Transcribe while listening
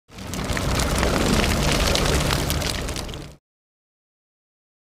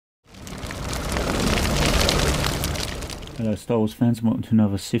Hello Star Wars fans, welcome to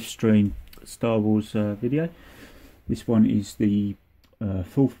another Sith Stream Star Wars video. This one is the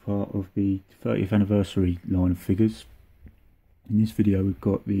fourth part of the 30th anniversary line of figures. In this video we've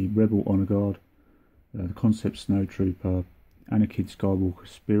got the Rebel Honor Guard, the Concept Snowtrooper, Anakin Skywalker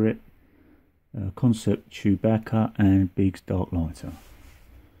Spirit, Concept Chewbacca and Biggs Darklighter.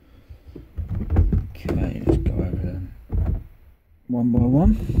 Okay, let's go over them one by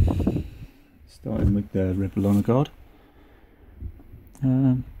one. Starting with the Rebel Honor Guard.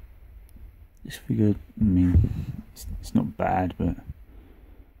 This figure, I mean, it's not bad, but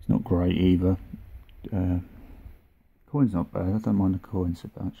it's not great either. Coin's not bad, I don't mind the coin so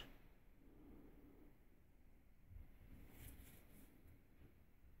much.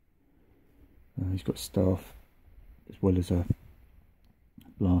 He's got staff as well as a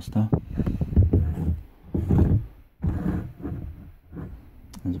blaster.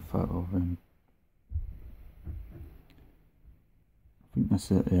 There's a photo of him. I think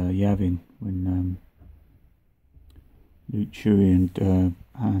that's at Yavin when Luke, Chewie and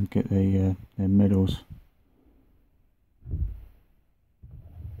Han get their medals.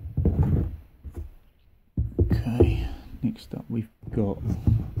 Okay, next up we've got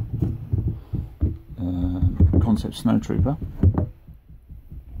Concept Snowtrooper.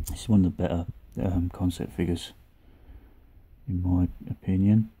 This is one of the better concept figures in my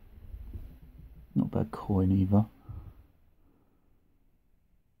opinion. Not a bad coin either.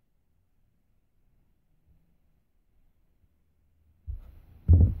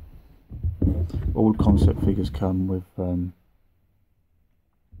 All concept figures come with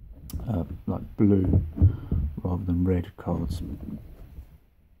like blue rather than red cards.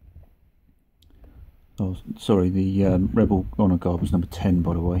 Oh, sorry, the Rebel Honor Guard was number 10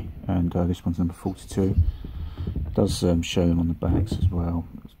 by the way, and this one's number 42. It does show them on the backs as well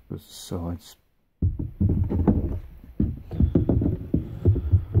as the sides.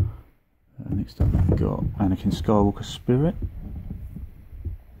 Next up we've got Anakin Skywalker Spirit.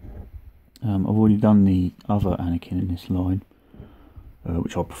 I've already done the other Anakin in this line,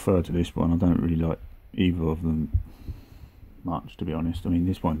 which I prefer to this one. I don't really like either of them much, to be honest. I mean,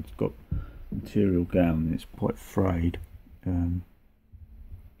 this one's got material gown and it's quite frayed.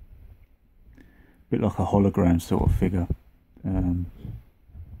 Bit like a hologram sort of figure. But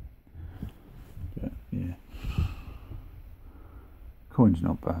yeah, coin's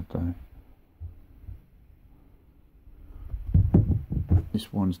not bad though.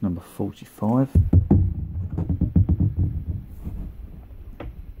 This one's number 45.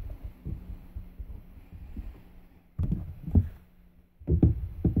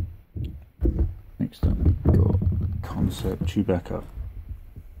 Next up we've got Concept Chewbacca.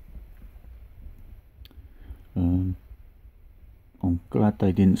 I'm glad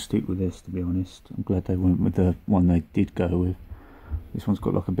they didn't stick with this, to be honest. I'm glad they went with the one they did go with. This one's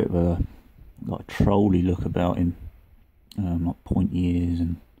got like a bit of a like trolly look about him. Like point ears,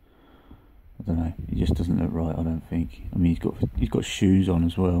 and I don't know, he just doesn't look right, I don't think. I mean, he's got shoes on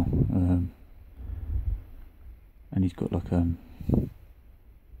as well, and he's got like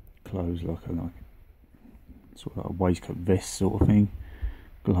clothes like sort of like a waistcoat vest sort of thing,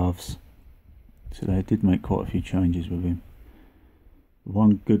 gloves. So they did make quite a few changes with him.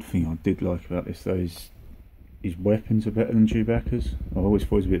 One good thing I did like about this though is his weapons are better than Chewbacca's. I always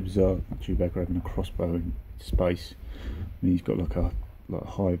thought it was a bit bizarre, Chewbacca having a crossbow in space. I mean, he's got like a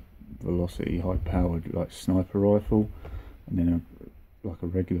high velocity, high powered like sniper rifle, and then like a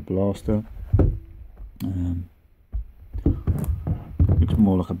regular blaster. Looks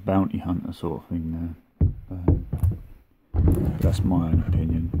more like a bounty hunter sort of thing there. That's my own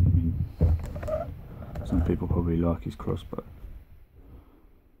opinion. I mean, some people probably like his crossbow.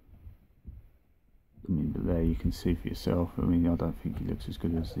 I mean, but there you can see for yourself. I mean, I don't think he looks as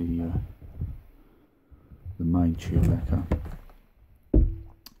good as the main Chewbacca.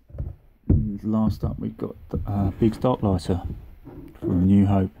 And last up we've got Biggs Darklighter from New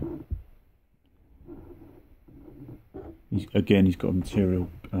Hope. He's got a material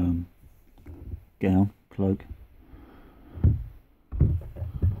gown, cloak.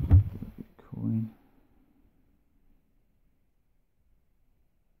 Coin.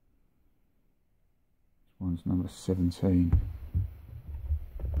 This one's number 17.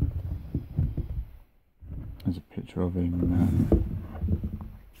 There's a picture of him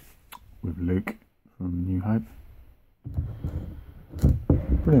with Luke from New Hope.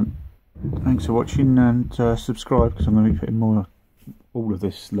 Brilliant. Thanks for watching, and subscribe, because I'm going to be putting all of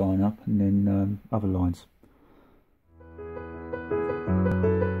this line up and then other lines.